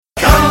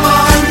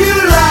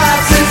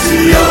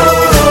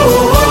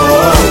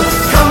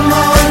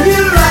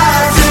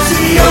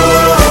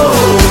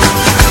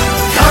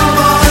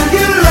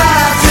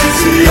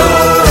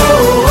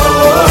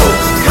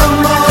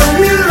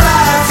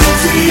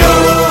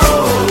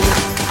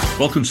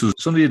Welcome to the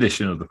Sunday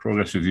edition of the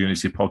Progressive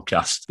Unity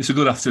podcast. It's a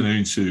good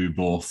afternoon to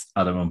both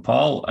Adam and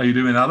Paul. How are you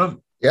doing,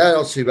 Adam? Yeah,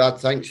 not too bad,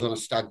 thanks. I was on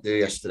a stag do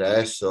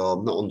yesterday, so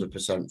I'm not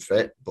 100%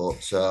 fit,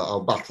 but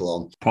I'll battle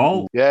on.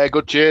 Paul? Yeah,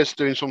 good, cheers.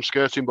 Doing some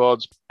skirting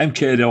boards.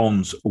 MK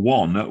Dons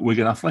 1,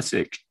 Wigan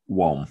Athletic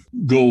 1.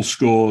 Goal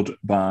scored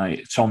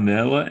by Tom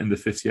Naylor in the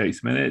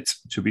 58th minute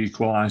to be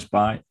equalised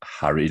by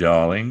Harry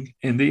Darling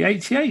in the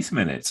 88th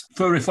minute.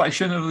 For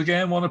reflection of the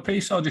game, one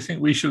apiece, or do you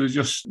think we should have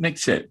just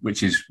nicked it,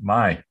 which is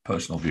my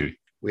personal view?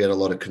 We had a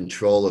lot of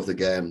control of the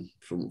game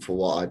for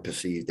what I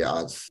perceived it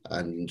as,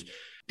 and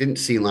didn't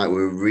seem like we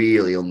were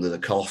really under the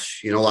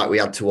cosh. You know, like we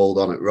had to hold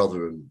on at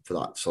Rotherham for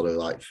that sort of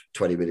like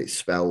 20-minute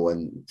spell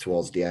when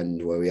towards the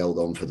end where we held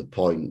on for the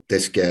point.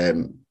 This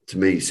game, to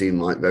me, seemed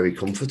like very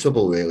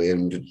comfortable, really,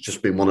 and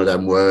just been one of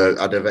them where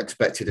I'd have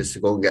expected us to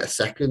go and get a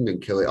second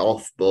and kill it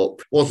off, but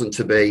wasn't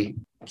to be.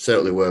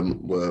 Certainly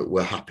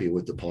we're happy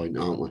with the point,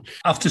 aren't we?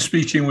 After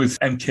speaking with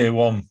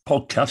MK1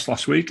 podcast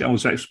last week, I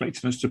was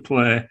expecting us to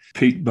play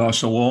peak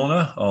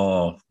Barcelona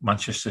or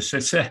Manchester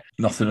City.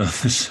 Nothing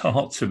of the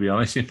sort, to be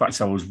honest. In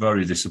fact, I was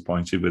very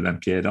disappointed with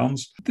MK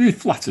Dons. They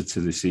flattered to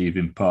deceive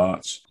in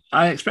parts.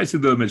 I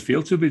expected their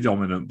midfield to be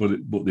dominant,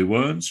 but they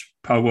weren't.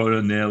 Power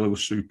and Naylor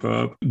was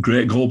superb.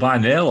 Great goal by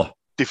Naylor.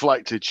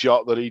 Deflected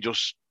shot that he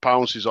just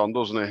pounces on,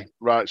 doesn't he?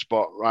 Right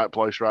spot, right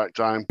place, right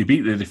time. He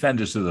beat the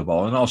defenders to the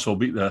ball and also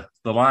beat the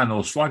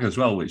Lionel's flag as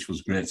well, which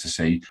was great to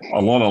see. A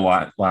lot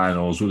of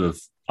Lionel's would have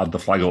had the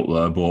flag up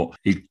there, but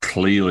he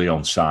clearly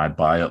onside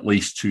by at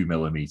least 2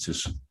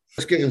 millimetres.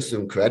 Let's give him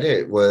some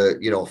credit where,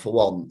 for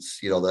once,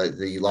 the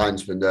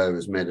linesman there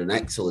has made an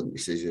excellent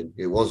decision.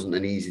 It wasn't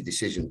an easy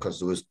decision because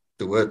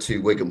there were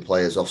 2 Wigan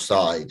players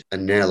offside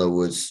and Naylor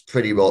was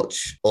pretty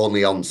much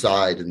only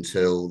onside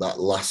until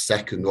that last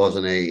second,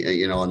 wasn't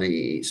he?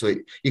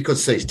 You could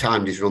say he's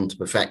timed his run to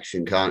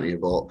perfection, can't you?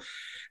 But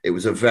it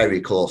was a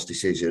very close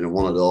decision and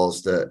one of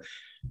those that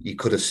you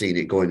could have seen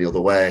it going the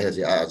other way as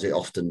it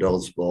often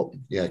does. But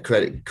yeah,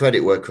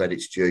 credit where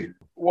credit's due.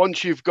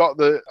 Once you've got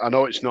I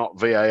know it's not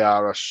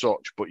VAR as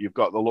such, but you've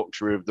got the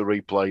luxury of the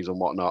replays and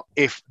whatnot.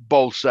 If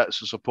both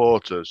sets of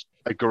supporters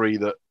agree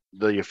that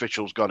the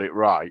officials got it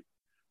right,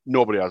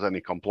 nobody has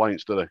any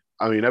complaints, do they?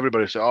 I mean,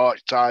 everybody says, oh,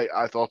 it's tight,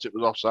 I thought it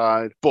was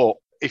offside. But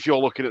if you're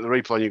looking at the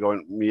replay and you're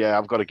going, yeah,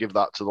 I've got to give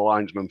that to the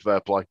linesman,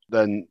 fair play,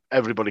 then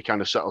everybody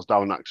kind of settles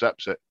down and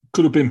accepts it.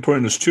 Could have been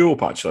putting us 2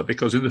 up, actually,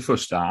 because in the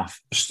first half,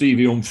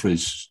 Stevie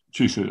Humphries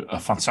took a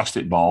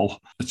fantastic ball,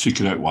 took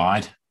it out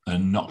wide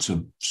and knocked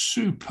a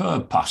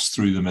superb pass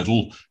through the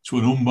middle to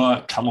an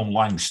unmarked Callum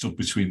Lang stuck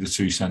between the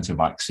 2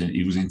 centre-backs.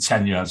 He was in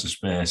 10 yards of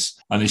space.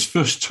 And his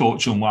first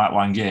touch, unlike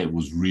Langate,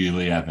 was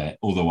really heavy.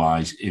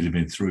 Otherwise, he'd have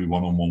been through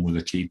one-on-one with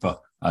the keeper.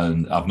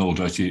 And I've no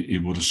doubt he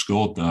would have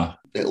scored there.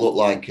 It looked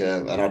like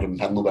an Adam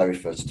Pendlebury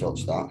first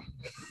touch, that.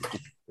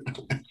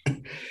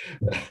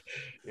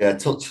 Yeah,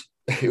 touch.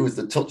 It was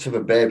the touch of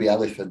a baby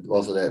elephant,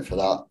 wasn't it, for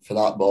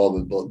that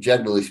moment? But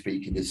generally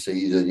speaking, this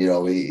season,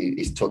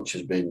 his touch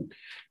has been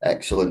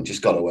excellent.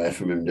 Just got away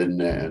from him, didn't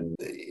it? And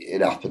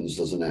it happens,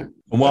 doesn't it?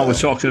 And while we're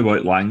talking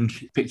about Lang,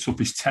 he picked up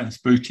his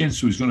 10th booking,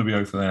 so he's going to be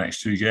out for the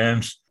next 2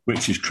 games,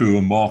 which is Crewe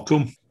and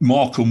Morecambe.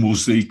 Morecambe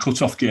was the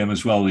cut-off game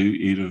as well.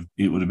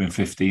 It would have been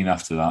 15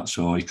 after that,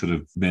 so he could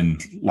have been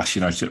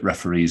lashing out at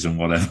referees and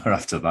whatever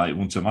after that. It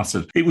wouldn't have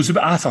mattered.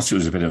 I thought it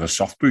was a bit of a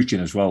soft booking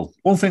as well.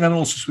 One thing I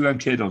noticed with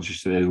MK Dons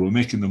yesterday, they were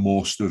making the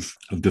most of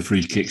the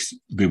free kicks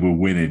they were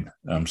winning.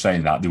 I'm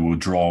saying that they were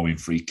drawing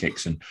free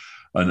kicks, and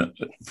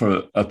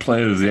for a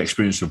player of the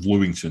experience of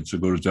Lewington to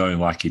go down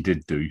like he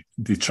did do,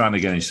 they're trying to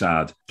get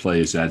inside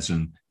players' heads.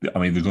 And I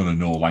mean, they're going to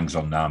know Lang's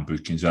on 9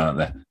 bookings, aren't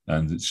they?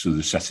 And so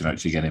they're setting out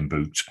to get him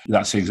booked.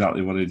 That's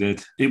exactly what he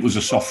did. It was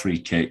a soft free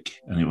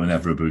kick and it was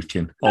never a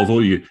booking. Although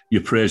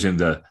you're praising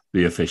the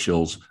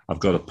officials,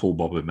 I've got to pull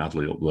Bobby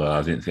Madley up there.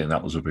 I didn't think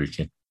that was a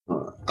booking.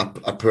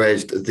 I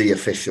praised the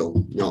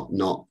official,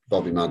 not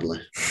Bobby Madley.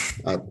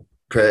 I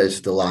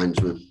praised the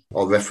linesman,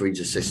 or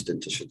referee's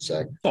assistant, I should say.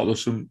 I thought there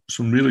was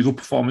some really good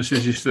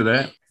performances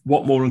yesterday.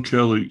 Watmore and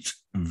Kerr looked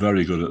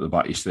very good at the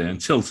back yesterday,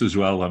 and Tilt as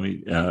well. I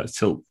mean,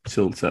 Tilt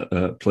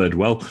played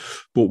well,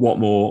 but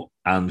Watmore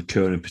and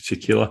Kerr in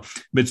particular.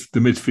 The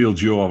midfield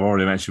duo, I've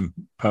already mentioned,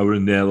 Power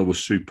and Naylor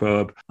was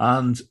superb.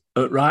 And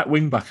at right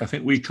wing back, I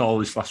think we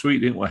called this last week,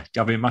 didn't we?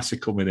 Gavin Massey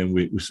coming in,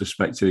 we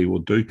suspected he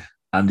would do.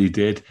 And he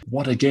did.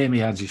 What a game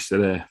he had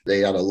yesterday. They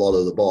had a lot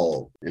of the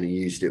ball and he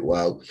used it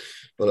well.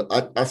 But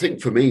I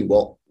think for me,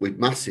 with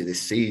Massey this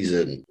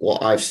season,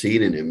 what I've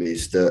seen in him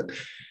is that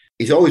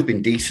he's always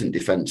been decent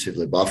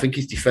defensively, but I think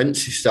his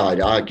defensive side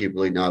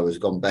arguably now has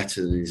gone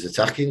better than his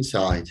attacking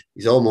side.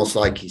 He's almost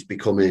like he's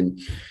becoming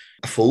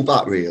a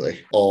fullback, really,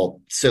 or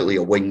certainly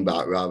a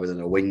wing-back rather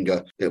than a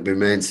winger. It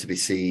remains to be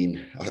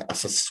seen. I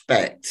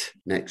suspect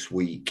next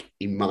week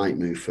he might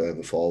move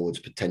further forwards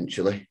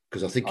potentially,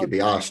 because I think it'd be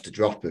harsh to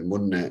drop him,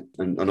 wouldn't it?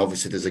 And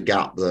obviously there's a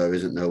gap there,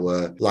 isn't there,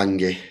 where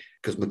Lange,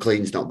 because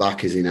McLean's not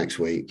back, is he, next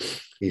week?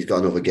 He's got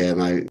another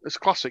game out. It's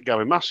classic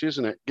Gavin Massey,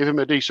 isn't it? Give him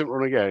a decent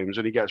run of games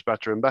and he gets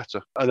better and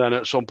better. And then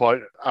at some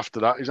point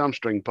after that, his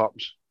hamstring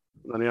pops.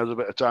 Then he has a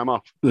bit of time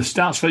off. The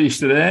stats for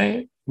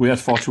yesterday, We had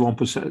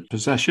 41%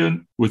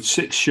 possession with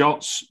 6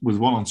 shots with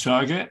 1 on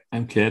target.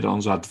 MK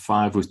Dons had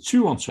 5 with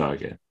 2 on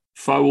target.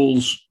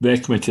 Fouls, they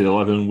committed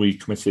 11, we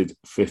committed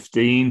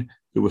 15.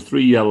 There were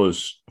 3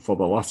 yellows for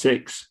the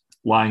Latics,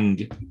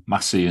 Lang,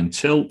 Massey and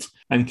Tilt.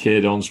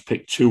 MK Dons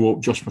picked 2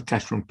 up. Josh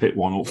McEachran picked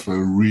 1 up for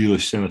a really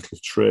cynical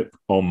trip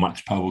on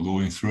Max Powell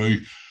going through,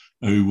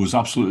 who was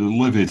absolutely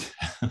livid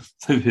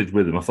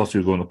with him. I thought he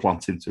was going to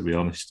plant him, to be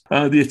honest.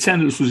 The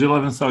attendance was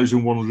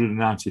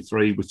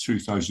 11,193 with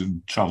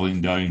 2,000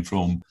 travelling down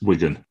from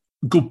Wigan.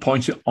 Good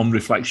point on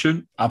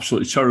reflection.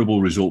 Absolutely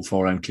terrible result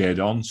for MK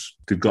Dons.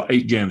 They've got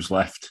 8 games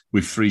left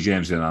with 3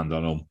 games in hand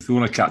on them. If they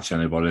want to catch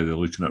anybody, they're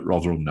looking at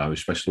Rotherham now,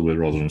 especially with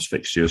Rotherham's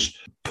fixtures.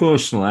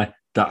 Personally,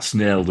 that's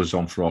nailed us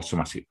on for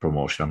automatic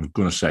promotion. I'm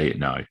going to say it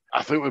now.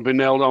 I think we've been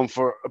nailed on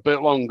for a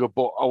bit longer,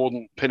 but I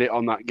wouldn't pin it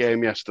on that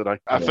game yesterday.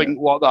 I think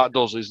what that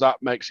does is that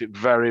makes it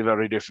very,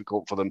 very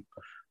difficult for them,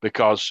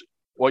 because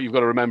what you've got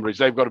to remember is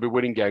they've got to be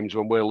winning games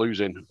when we're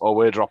losing or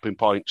we're dropping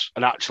points.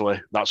 And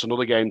actually, that's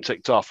another game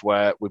ticked off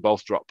where we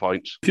both drop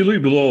points. If you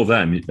look below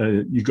them,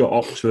 you got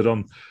Oxford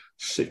on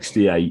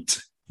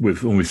 68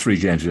 with only 3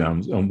 games in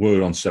hand, and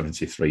we're on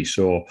 73.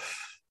 So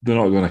they're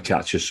not going to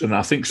catch us. And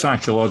I think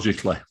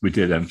psychologically, we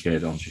did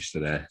MK Dons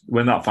yesterday.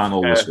 When that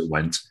final whistle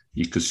went,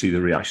 you could see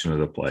the reaction of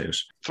the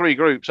players. 3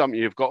 groups, haven't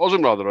you? You've got us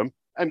and Rotherham,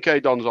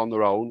 MK Dons on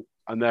their own,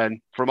 and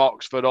then from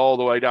Oxford all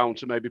the way down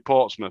to maybe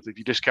Portsmouth, if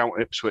you discount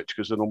Ipswich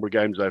because the number of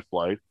games they've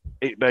played,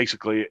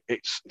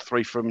 it's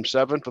 3 from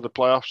 7 for the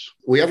playoffs.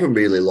 We haven't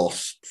really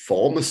lost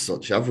form as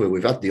such, have we?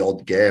 We've had the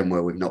odd game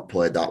where we've not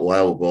played that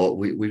well, but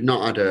we've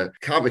not had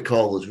can't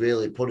recall us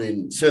really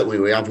certainly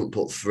we haven't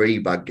put 3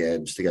 bad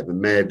games together,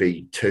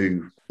 maybe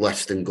 2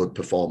 less than good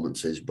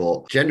performances.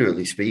 But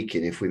generally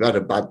speaking, if we've had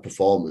a bad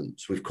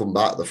performance, we've come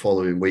back the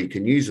following week,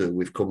 and usually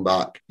we've come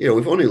back,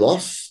 we've only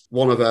lost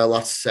 1 of our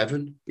last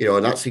 7,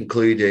 and that's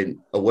including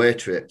away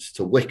trips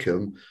to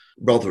Wickham,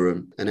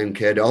 Rotherham and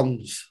MK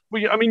Dons.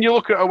 Well, I mean, you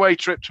look at away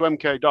trip to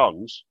MK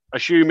Dons,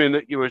 assuming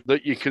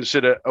that you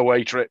consider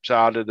away trips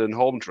harder than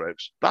home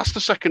trips, that's the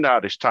second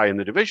hardest tie in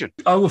the division.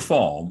 Our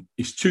form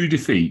is 2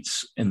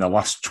 defeats in the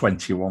last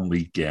 21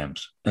 league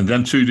games, and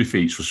then 2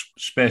 defeats were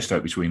spaced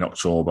out between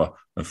October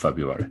and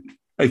February.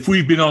 If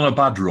we've been on a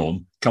bad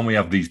run, can we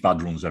have these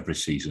bad runs every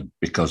season?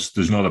 Because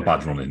there's not a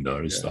bad run in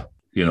there, is there?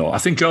 I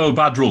think our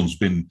bad run's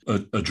been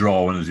a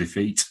draw and a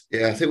defeat.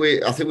 Yeah, I think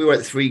we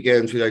went 3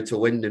 games without a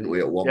win, didn't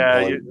we, at one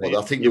point? But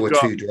I think there were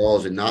 2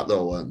 draws in that,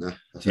 though, weren't there?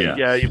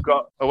 Yeah, you've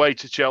got away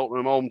to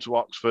Cheltenham, home to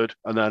Oxford,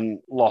 and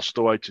then lost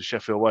away to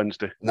Sheffield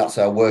Wednesday. And that's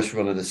our worst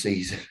run of the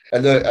season.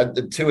 And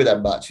the 2 of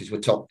them matches were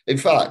top. In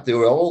fact, they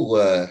were all,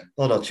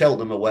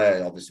 Cheltenham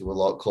away, obviously, were a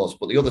lot close,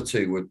 but the other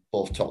 2 were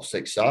both top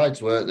 6 sides,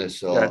 weren't they?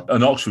 So, yeah.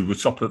 And Oxford were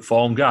top at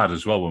form guard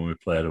as well when we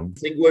played them. I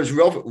think whereas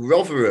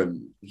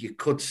Rotherham, you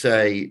could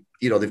say,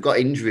 they've got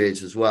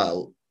injuries as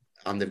well,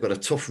 and they've got a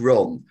tough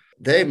run.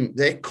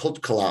 They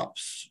could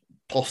collapse,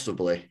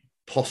 possibly,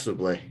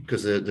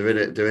 because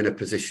they're in a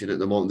position at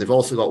the moment. They've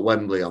also got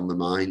Wembley on the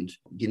mind.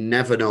 You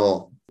never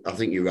know. I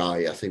think you're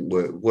right. I think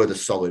we're the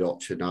solid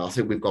option now. I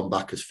think we've gone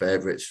back as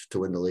favourites to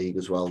win the league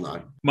as well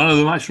now. Man of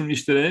the match from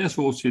yesterday, as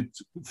voted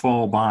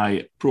for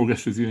by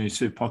Progress with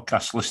Unity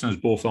podcast listeners,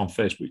 both on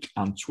Facebook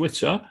and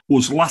Twitter,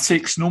 was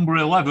Latics number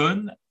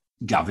 11.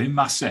 Gavin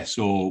Massey.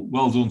 So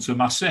well done to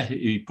Massey.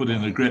 He put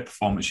in a great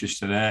performance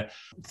yesterday,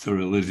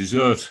 thoroughly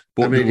deserved.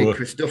 But did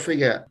Chris Duffy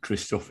get?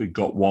 Chris Duffy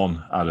got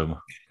 1, Adam.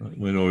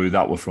 We know who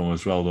that was from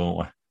as well,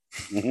 don't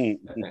we?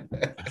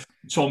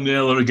 Tom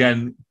Naylor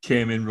again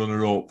came in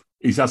runner-up.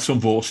 He's had some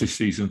votes this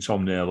season,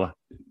 Tom Naylor.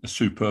 A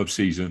superb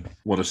season.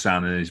 What a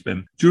signing he's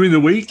been. During the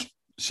week,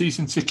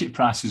 season ticket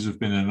prices have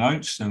been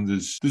announced, and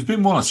there's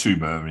been 1 or 2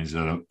 murmurings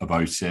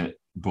about it.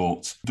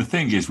 But the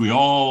thing is, we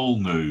all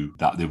knew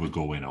that they were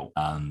going up.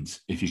 And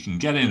if you can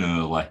get in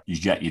early, you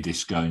get your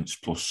discounts,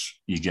 plus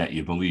you get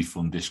your Believe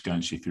Fund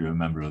discounts if you're a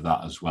member of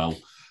that as well.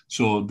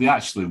 So they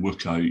actually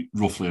work out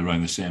roughly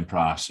around the same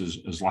price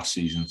as last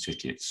season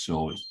tickets.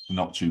 So it's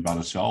not too bad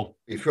at all.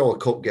 You throw a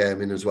cup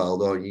game in as well,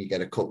 don't you? You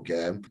get a cup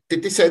game.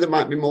 Did they say there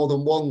might be more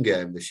than 1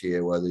 game this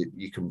year where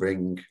you can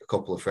bring a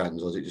couple of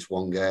friends, or is it just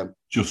 1 game?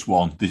 Just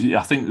 1.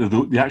 I think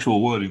the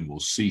actual wording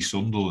was see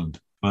Sunderland.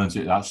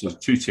 That's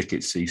 2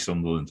 tickets, see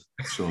Sunderland.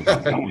 So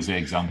that was the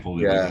example.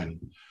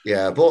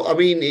 Yeah, but I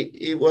mean,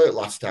 it worked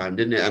last time,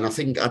 didn't it? And I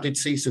think I did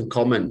see some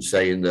comments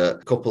saying that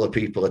a couple of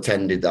people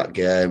attended that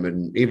game,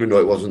 and even though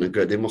it wasn't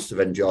they must have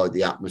enjoyed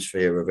the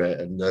atmosphere of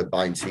it, and they're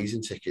buying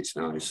season tickets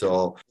now.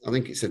 So I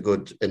think it's a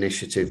good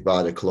initiative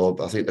by the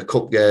club. I think the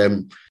cup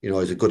game,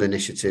 is a good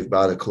initiative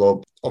by the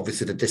club.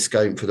 Obviously, the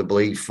discount for the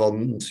Believe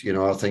Fund,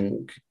 I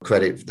think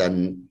credit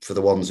then for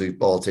the ones who've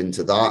bought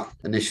into that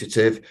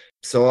initiative.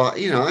 So,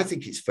 I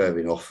think it's fair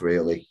enough,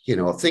 really.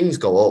 Things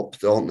go up,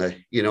 don't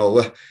they?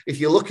 If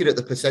you're looking at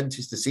the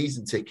percentage to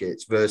season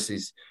tickets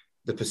versus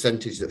the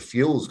percentage that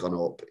fuel's gone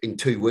up in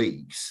 2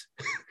 weeks,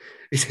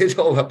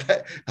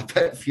 I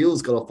bet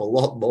fuel's gone up a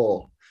lot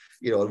more.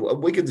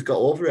 Wigan's got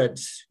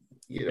overheads.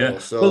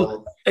 So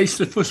well, it's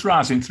the first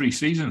rise in 3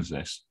 seasons,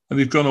 this. And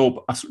they've gone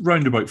up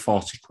round about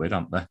 40 quid,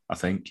 haven't they, I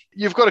think?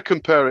 You've got to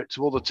compare it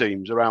to other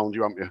teams around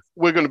you, haven't you?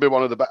 We're going to be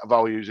one of the better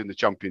values in the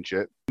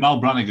Championship. Mal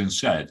Brannigan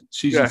said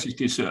season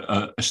tickets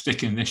are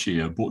sticking this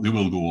year, but they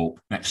will go up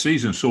next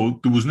season.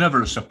 So there was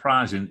never a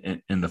surprise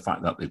in the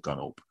fact that they've gone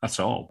up. That's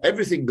all.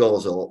 Everything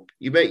goes up.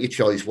 You make your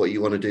choice what you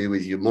want to do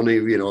with your money,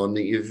 and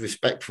you're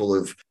respectful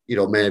of,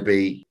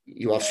 maybe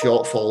you have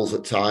shortfalls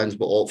at times,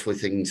 but hopefully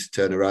things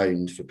turn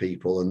around for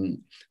people.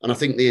 And I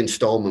think the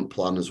instalment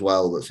plan as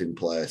well that's in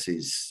place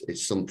is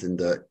something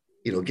that,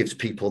 gives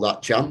people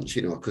that chance,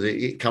 because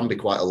it can be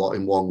quite a lot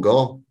in one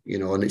go,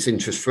 and it's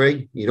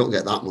interest-free. You don't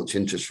get that much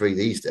interest-free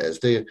these days,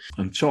 do you?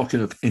 And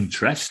talking of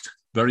interest,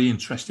 very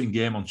interesting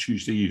game on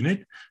Tuesday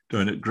evening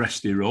down at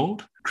Gresty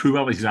Road. Crewe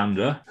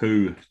Alexandra,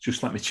 who,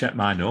 just let me check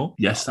my note.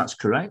 Yes, that's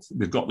correct.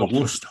 They've got the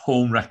worst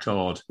home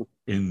record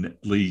in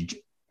League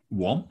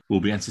One. Will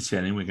be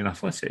entertaining Wigan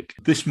Athletic.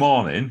 This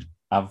morning,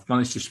 I've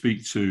managed to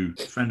speak to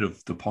a friend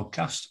of the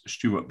podcast,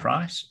 Stuart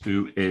Price,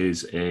 who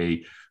is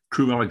a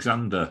Crewe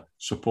Alexandra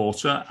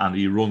supporter, and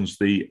he runs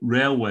the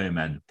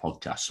Railwaymen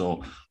podcast.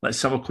 So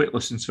let's have a quick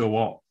listen to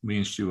what me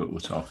and Stuart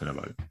were talking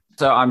about.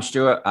 So I'm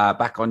Stuart,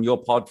 back on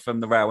your pod from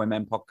the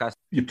Railwaymen podcast.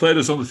 You played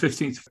us on the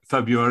 15th of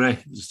February.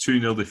 It was a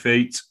 2-0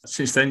 defeat.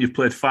 Since then, you've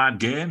played 5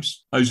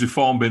 games. How's your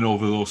form been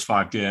over those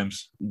 5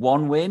 games?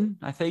 1 win,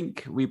 I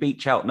think. We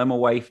beat Cheltenham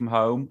away from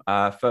home.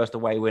 First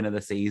away win of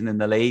the season in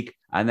the league.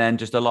 And then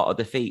just a lot of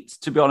defeats.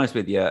 To be honest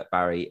with you,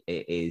 Barry,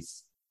 it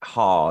is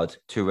hard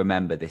to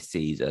remember this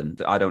season.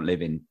 I don't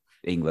live in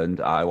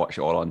England. I watch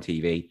it all on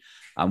TV.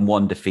 And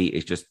 1 defeat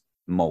is just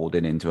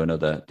moulding into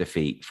another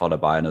defeat,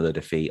 followed by another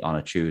defeat on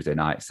a Tuesday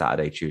night.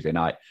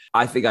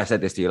 I think I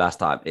said this to you last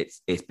time.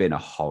 It's been a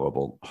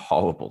horrible,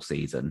 horrible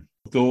season.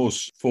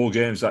 Those 4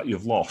 games that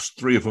you've lost,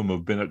 3 of them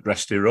have been at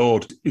Gresty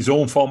Road. Is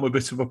home form a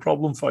bit of a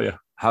problem for you?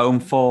 Home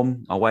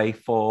form, away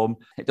form,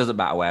 it doesn't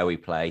matter where we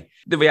play.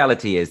 The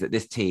reality is that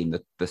this team,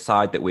 the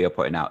side that we are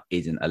putting out,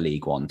 isn't a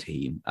League One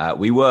team.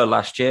 We were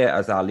last year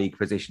as our league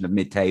position of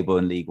mid-table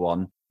in League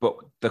One, but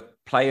the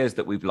players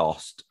that we've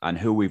lost and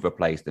who we've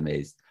replaced them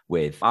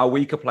with. Our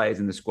weaker players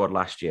in the squad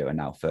last year are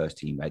now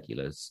first-team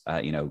regulars.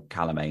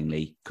 Callum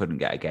Ainley couldn't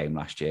get a game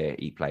last year.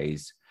 He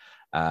plays.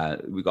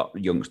 We've got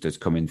youngsters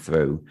coming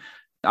through.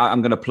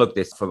 I'm going to plug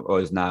this for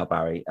us now,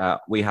 Barry.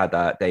 We had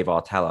Dave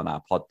Artell on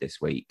our pod this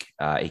week.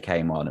 He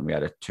came on and we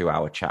had a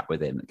 2-hour chat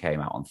with him that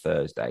came out on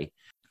Thursday.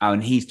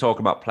 And he's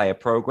talking about player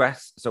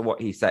progress. So what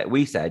he said,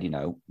 we said,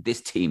 this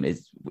team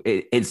is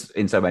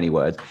in so many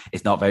words,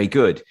 it's not very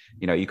good.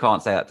 You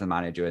can't say that to the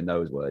manager in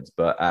those words,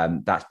 but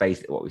that's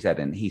basically what we said.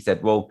 And he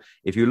said, well,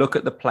 if you look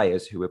at the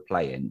players who are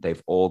playing,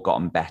 they've all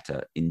gotten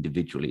better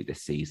individually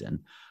this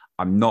season.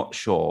 I'm not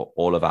sure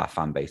all of our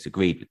fan base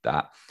agreed with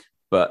that,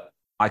 but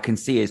I can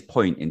see his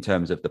point in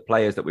terms of the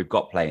players that we've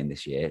got playing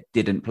this year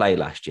didn't play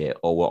last year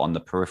or were on the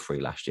periphery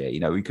last year.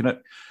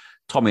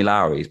 Tommy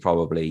Lowry is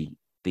probably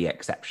the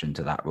exception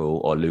to that rule,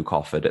 or Luke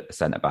Offord at the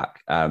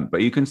centre-back.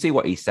 But you can see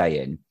what he's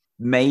saying.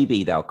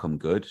 Maybe they'll come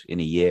good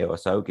in a year or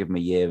so. Give them a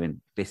year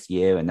in this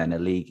year and then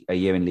a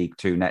year in League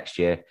Two next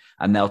year.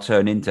 And they'll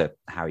turn into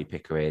Harry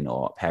Pickering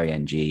or Perry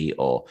Ng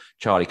or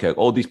Charlie Kirk.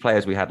 All these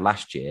players we had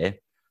last year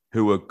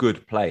who were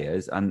good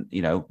players. And,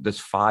 there's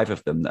 5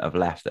 of them that have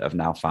left that have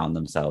now found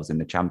themselves in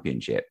the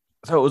Championship.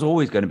 So it was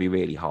always going to be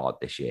really hard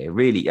this year.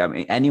 Really,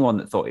 anyone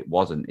that thought it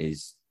wasn't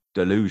is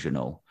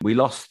delusional. We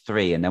lost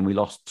 3 and then we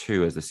lost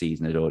 2 as the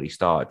season had already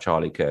started,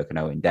 Charlie Kirk and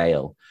Owen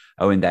Dale.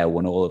 Owen Dale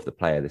won all of the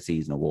Player of the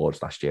Season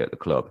awards last year at the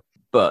club.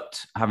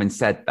 But having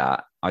said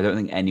that, I don't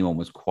think anyone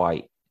was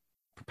quite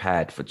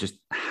prepared for just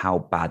how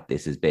bad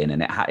this has been.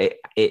 And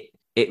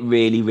it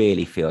really,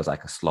 really feels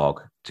like a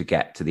slog to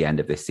get to the end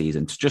of this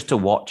season. Just to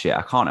watch it,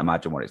 I can't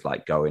imagine what it's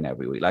like going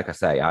every week. Like I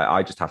say,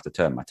 I just have to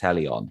turn my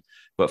telly on.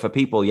 But for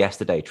people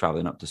yesterday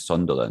travelling up to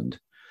Sunderland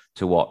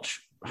to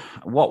watch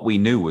what we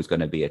knew was going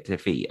to be a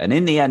defeat. And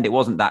in the end, it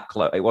wasn't that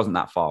close. It wasn't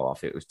that far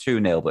off. It was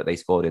 2-0, but they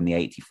scored in the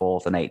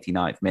 84th and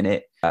 89th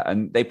minute.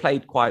 And they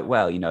played quite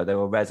well. They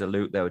were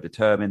resolute. They were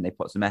determined. They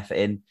put some effort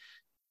in.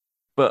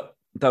 But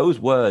those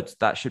words,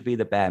 that should be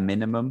the bare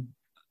minimum.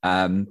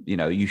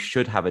 You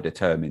should have a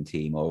determined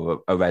team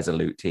or a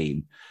resolute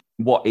team.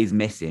 What is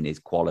missing is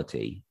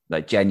quality.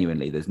 Like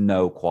genuinely, there's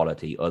no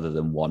quality other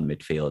than one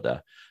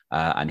midfielder.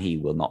 And he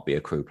will not be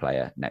a Crewe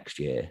player next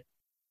year.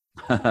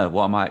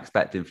 What am I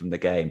expecting from the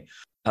game?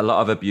 A lot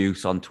of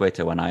abuse on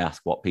Twitter when I asked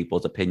what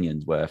people's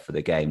opinions were for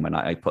the game when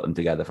I put them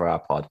together for our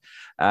pod.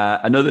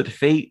 Another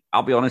defeat,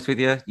 I'll be honest with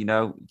you,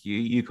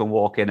 you can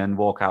walk in and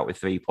walk out with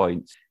 3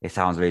 points. It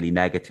sounds really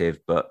negative,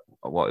 but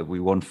what have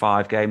we won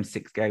 5 games,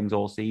 6 games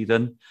all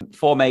season?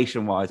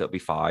 Formation-wise, it'll be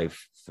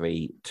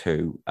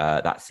 5-3-2.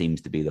 That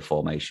seems to be the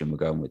formation we're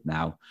going with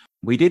now.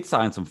 We did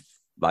sign some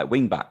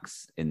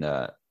wing-backs in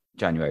the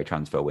January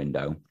transfer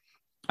window,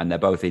 and they're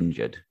both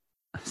injured.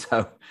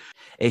 So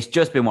it's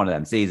just been one of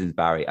them seasons,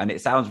 Barry. And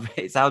it sounds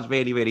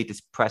really, really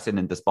depressing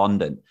and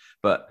despondent,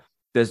 but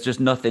there's just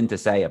nothing to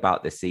say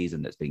about this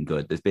season that's been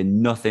good. There's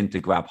been nothing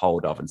to grab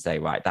hold of and say,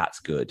 right, that's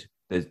good.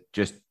 There's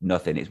just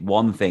nothing. It's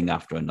one thing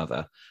after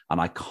another. And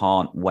I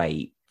can't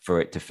wait for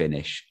it to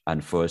finish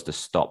and for us to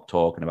stop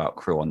talking about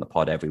Crewe on the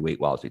pod every week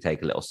whilst we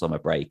take a little summer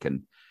break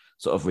and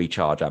sort of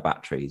recharge our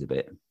batteries a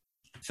bit.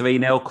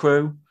 3-0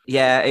 Crewe.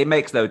 Yeah, it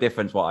makes no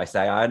difference what I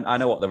say. I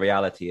know what the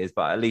reality is,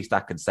 but at least I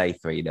can say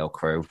 3-0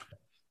 Crewe.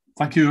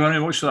 Thank you very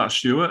much for that,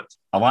 Stuart.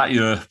 I like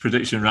your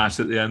prediction right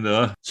at the end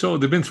there. So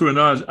they've been through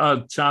a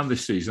hard time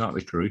this season, haven't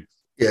they, Crewe?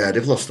 Yeah,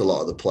 they've lost a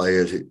lot of the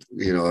players, and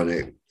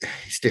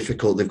it's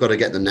difficult. They've got to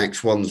get the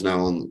next ones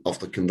now off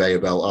the conveyor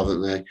belt,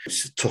 haven't they?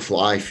 It's a tough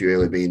life,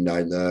 really, being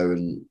down there.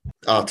 And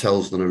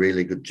Artell's done a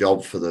really good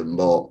job for them.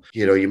 But,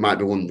 you might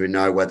be wondering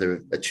now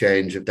whether a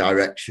change of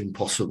direction,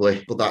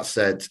 possibly. But that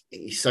said,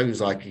 he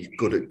sounds like he's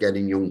good at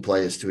getting young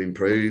players to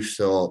improve.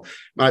 So it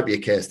might be a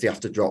case they have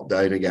to drop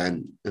down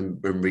again and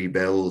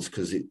rebuild,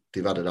 because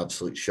they've had an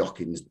absolute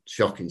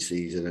shocking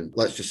season. And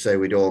let's just say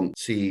we don't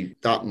see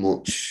that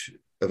much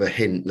of a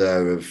hint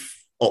there of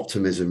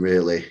optimism,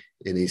 really,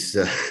 in his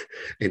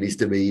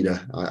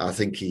demeanour. I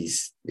think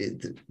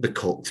the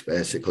cooked,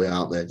 basically,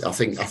 aren't they? I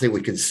think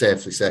we can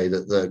safely say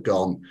that they're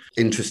gone.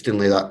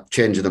 Interestingly, that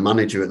change of the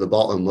manager at the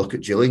bottom. Look at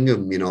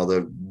Gillingham.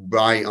 They're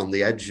right on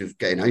the edge of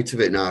getting out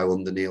of it now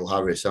under Neil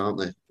Harris, aren't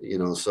they?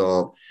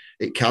 So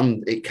it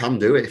can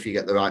do it if you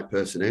get the right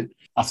person in.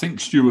 I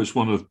think Stuart's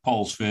one of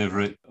Paul's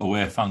favourite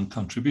away fan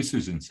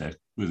contributors, isn't he?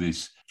 With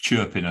his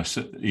chirpiness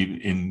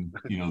in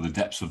the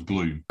depths of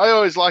gloom. I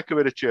always like a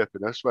bit of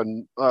chirpiness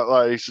when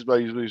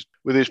he's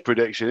with his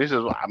prediction. He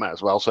says, well, I might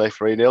as well say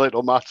 3-0. It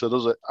don't matter,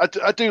 does it?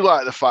 I do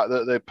like the fact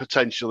that they're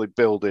potentially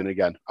building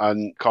again,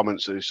 and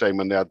comments that he's saying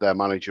when they had their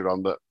manager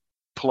on that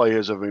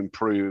players have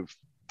improved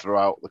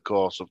throughout the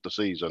course of the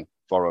season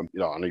for him,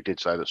 and he did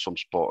say that some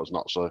supporters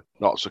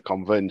not so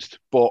convinced.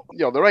 But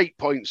they're 8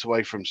 points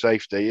away from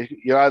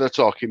safety. You're either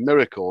talking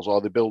miracles or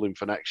they're building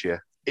for next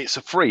year. It's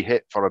a free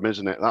hit for him,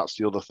 isn't it? That's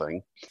the other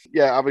thing.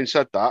 Yeah, having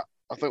said that,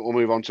 I think we'll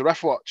move on to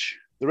Ref Watch.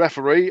 The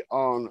referee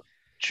on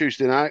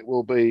Tuesday night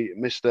will be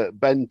Mr.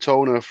 Ben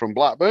Toner from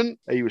Blackburn.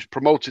 He was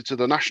promoted to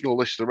the national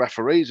list of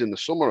referees in the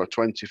summer of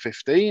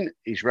 2015.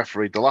 He's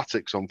refereed the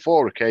Latics on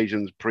 4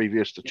 occasions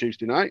previous to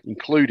Tuesday night,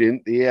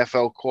 including the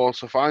EFL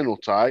quarter-final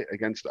tie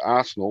against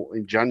Arsenal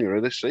in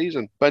January this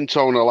season. Ben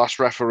Toner last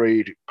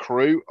refereed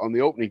Crewe on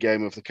the opening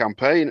game of the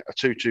campaign, a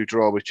 2-2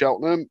 draw with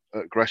Cheltenham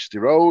at Gresty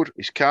Road.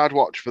 His card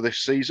watch for this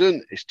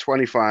season is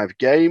 25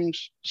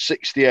 games,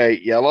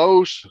 68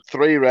 yellows,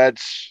 3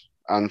 reds,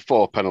 and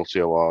 4 penalty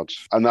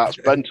awards. And that's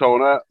Ben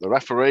Toner, the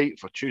referee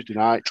for Tuesday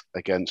night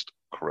against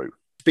Crewe.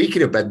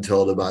 Speaking of Ben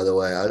Toner, by the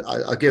way,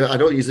 I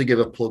don't usually give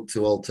a plug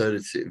to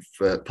alternative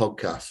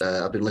podcasts.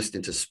 I've been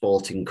listening to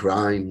Sporting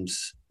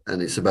Crimes,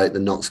 and it's about the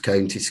Notts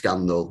County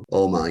scandal.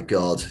 Oh my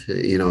God.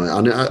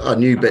 I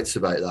knew bits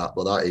about that,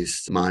 but that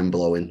is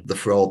mind-blowing. The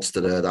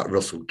fraudster there, that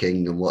Russell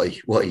King, and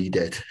what he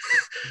did.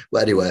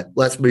 But anyway,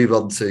 let's move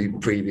on to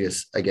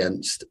previous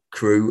against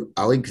Crewe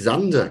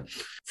Alexandra.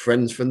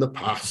 Friends from the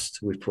past.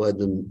 We've played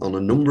them on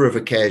a number of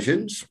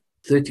occasions.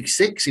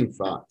 36, in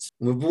fact.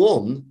 We've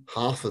won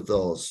half of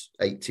those,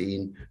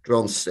 18,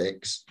 drawn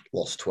 6,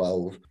 lost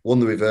 12. Won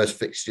the reverse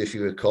fixture, if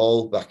you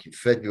recall, back in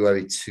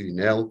February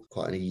 2-0.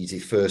 Quite an easy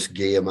first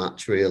gear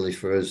match, really,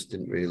 for us.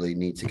 Didn't really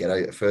need to get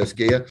out of first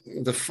gear.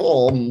 The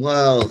form,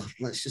 well,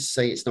 let's just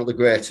say it's not the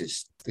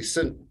greatest. They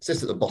sit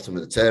at the bottom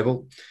of the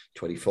table,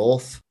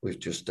 24th, with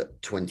just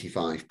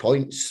 25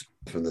 points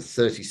from the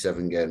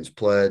 37 games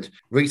played.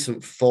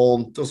 Recent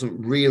form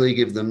doesn't really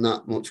give them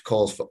that much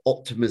cause for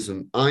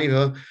optimism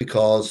either,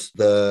 because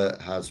there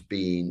has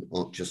been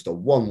just a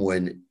 1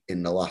 win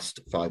in the last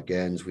 5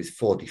 games with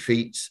 4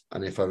 defeats.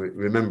 And if I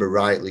remember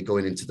rightly,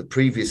 going into the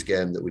previous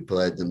game that we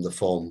played them, the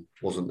form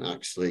wasn't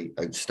actually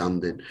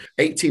outstanding.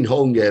 18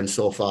 home games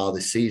so far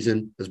this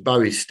season. As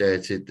Barry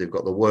stated, they've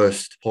got the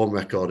worst home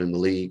record in the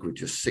league with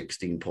just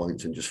 16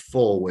 points and just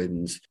 4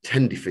 wins,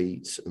 10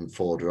 defeats and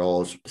 4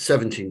 draws,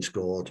 17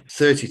 scored,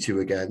 32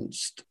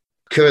 against.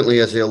 Currently,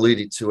 as I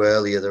alluded to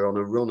earlier, they're on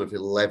a run of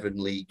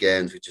 11 league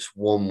games with just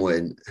 1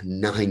 win and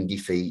 9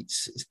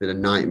 defeats. It's been a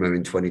nightmare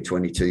in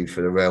 2022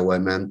 for the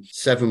Railwaymen.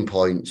 7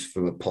 points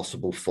from a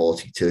possible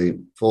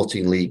 42.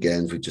 14 league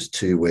games with just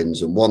 2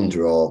 wins and 1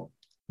 draw.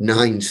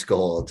 9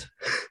 scored.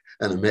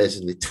 And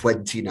amazingly,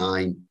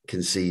 29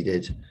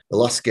 conceded. The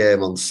last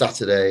game on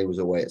Saturday was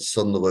away at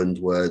Sunderland,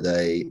 where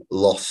they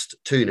lost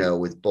 2-0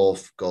 with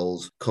both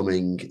goals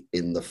coming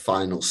in the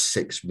final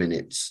 6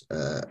 minutes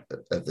of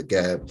the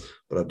game.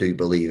 But I do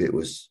believe it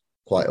was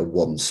quite a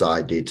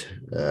one-sided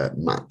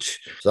match.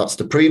 So that's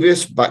the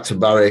previous. Back to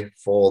Barry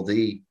for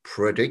the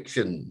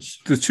predictions.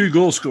 The 2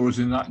 goal scorers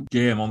in that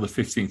game on the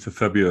 15th of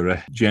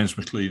February, James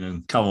McLean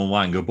and Callum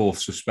Lang, are both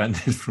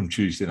suspended from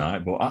Tuesday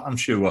night, but I'm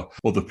sure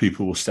other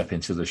people will step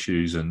into the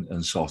shoes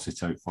and sort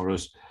it out for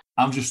us.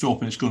 I'm just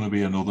hoping it's going to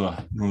be another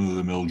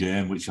run-of-the-mill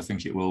game, which I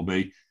think it will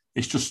be.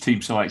 It's just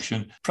team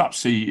selection. Perhaps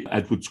see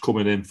Edwards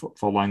coming in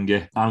for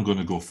Lange. I'm going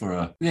to go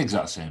for the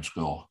exact same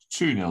score.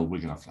 2-0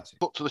 Wigan Athletic.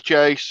 Up to the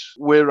chase.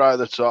 We're right at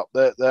the top.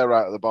 They're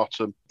right at the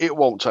bottom. It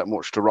won't take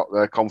much to rock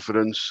their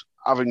confidence.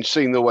 having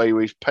seen the way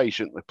we've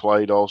patiently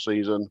played all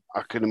season,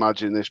 I can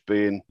imagine this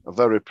being a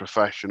very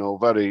professional,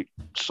 very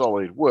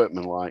solid,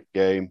 workmanlike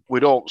game. We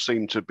don't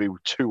seem to be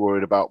too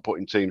worried about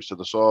putting teams to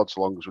the sword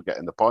so long as we're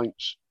getting the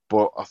points.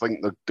 But I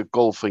think the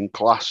golfing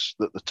class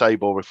that the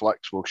table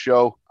reflects will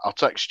show. I'll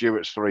take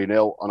Stewart's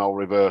 3-0 and I'll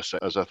reverse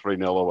it as a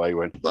 3-0 away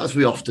win. As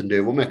we often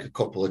do, we'll make a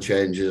couple of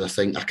changes. I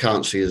think I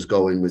can't see us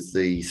going with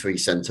the 3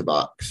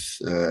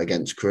 centre-backs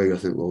against Crewe. I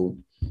think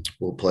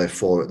we'll play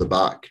 4 at the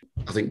back.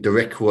 I think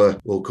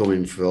Darikwa will come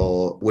in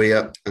for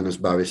Weir. And as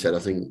Barry said, I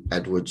think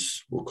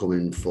Edwards will come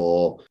in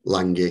for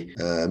Lange,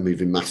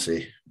 moving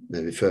Massey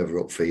maybe further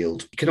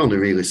upfield. You can only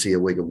really see a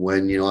Wigan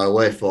win.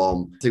 Away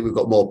from, I think we've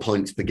got more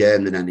points per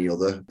game than any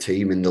other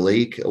team in the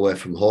league away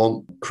from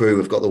home. Crewe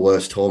have got the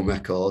worst home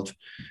record.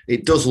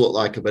 It does look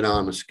like a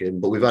banana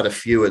skin, but we've had a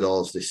few of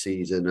those this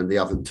season and they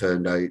haven't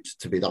turned out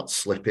to be that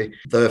slippy.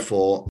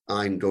 Therefore,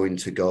 I'm going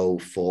to go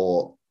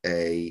for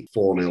a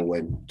 4-0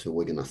 win to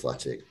Wigan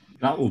Athletic.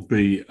 That will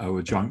be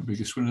our joint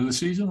biggest win of the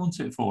season, won't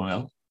it?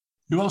 4-0.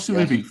 Who else did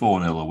we beat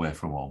 4-0 away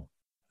from home?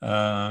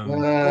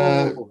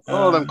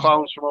 Them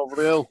clowns from over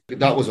the hill.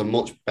 That was a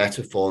much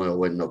better 4-0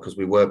 win, though, because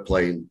we were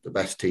playing the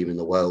best team in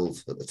the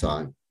world at the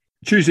time.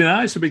 Tuesday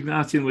night, it's a big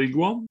night in League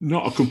One.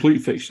 Not a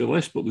complete fixture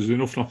list, but there's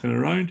enough knocking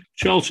around.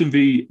 Charlton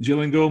v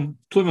Gillingham.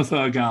 Plymouth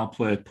Argyle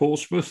play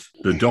Portsmouth.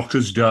 The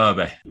Dockers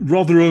Derby.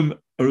 Rotherham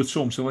are at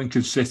home to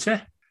Lincoln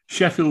City.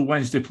 Sheffield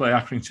Wednesday play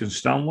Accrington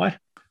Stanley.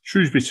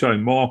 Shrewsbury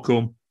Town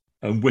Morecambe.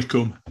 And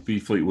Wycombe v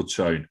Fleetwood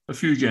Town. A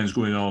few games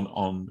going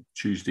on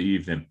Tuesday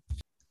evening.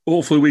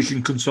 Hopefully we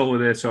can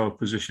consolidate our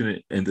position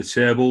in the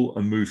table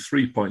and move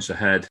 3 points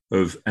ahead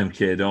of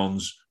MK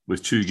Dons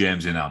with 2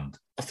 games in hand.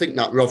 I think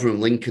that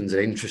Rotherham-Lincoln's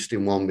an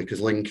interesting one because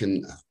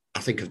Lincoln,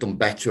 I think, have done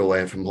better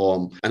away from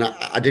home. And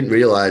I didn't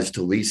realise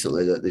till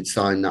recently that they'd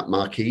signed that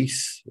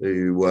Marquise,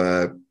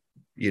 who,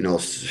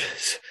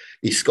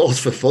 he scores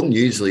for fun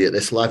usually at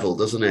this level,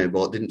 doesn't he?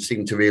 But it didn't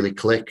seem to really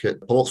click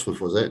at Portsmouth,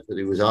 was it? That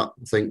he was at,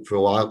 I think, for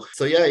a while.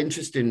 So, yeah,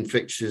 interesting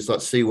fixtures.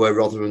 Let's see where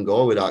Rotherham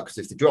go with that. Because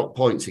if they drop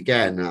points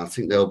again, I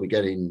think they'll be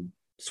getting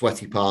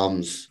sweaty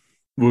palms.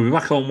 We'll be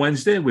back on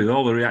Wednesday with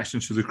all the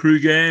reactions to the Crewe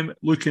game.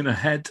 Looking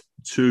ahead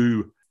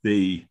to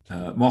the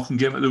Morecambe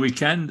game at the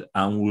weekend.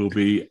 And we'll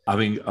be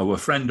having our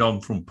friend on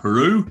from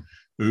Peru,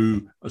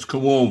 who has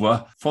come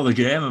over for the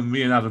game. And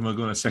me and Adam are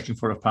going to take him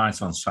for a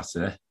pint on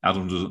Saturday.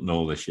 Adam doesn't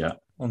know this yet.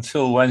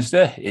 Until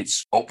Wednesday,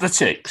 it's up the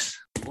ticks.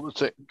 Up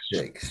the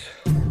ticks.